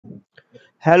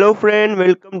Hello friend,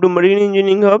 welcome to Marine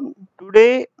Engineering Hub.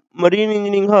 Today Marine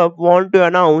Engineering Hub want to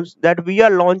announce that we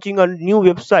are launching a new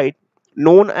website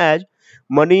known as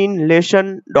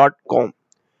marinelation.com.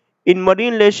 In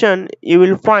Marine Lesson, you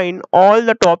will find all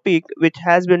the topic which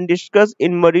has been discussed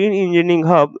in Marine Engineering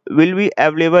Hub will be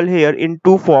available here in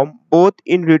two form, both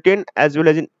in written as well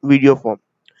as in video form.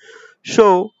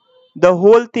 So the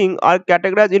whole thing are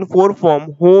categorized in four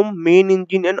form: home, main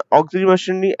engine and auxiliary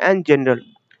machinery and general.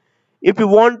 If you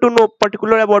want to know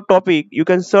particular about topic, you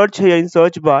can search here in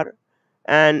search bar.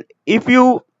 And if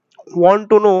you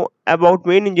want to know about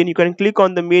main engine, you can click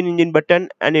on the main engine button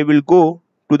and it will go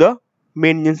to the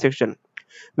main engine section.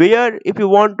 Where if you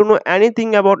want to know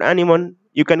anything about anyone,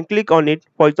 you can click on it.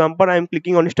 For example, I am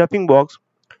clicking on stuffing box.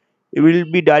 It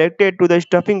will be directed to the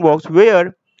stuffing box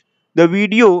where the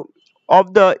video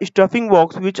of the stuffing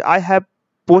box which I have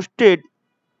posted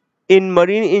in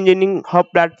Marine Engineering Hub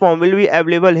platform will be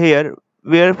available here,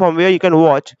 where from where you can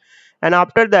watch. And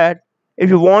after that, if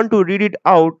you want to read it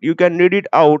out, you can read it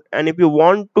out. And if you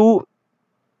want to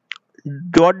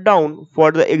jot down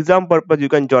for the exam purpose, you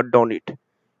can jot down it.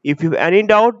 If you have any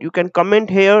doubt, you can comment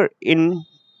here in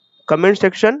comment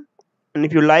section. And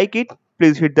if you like it,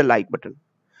 please hit the like button.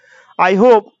 I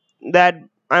hope that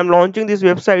I'm launching this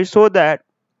website so that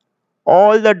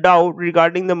all the doubt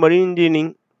regarding the marine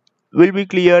engineering will be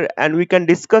clear and we can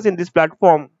discuss in this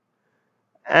platform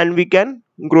and we can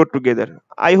grow together.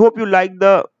 I hope you like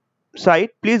the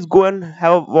site. Please go and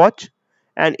have a watch.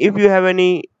 And if you have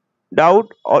any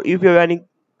doubt or if you have any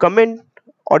comment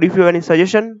or if you have any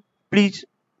suggestion, please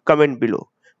comment below.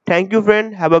 Thank you,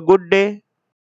 friend. Have a good day.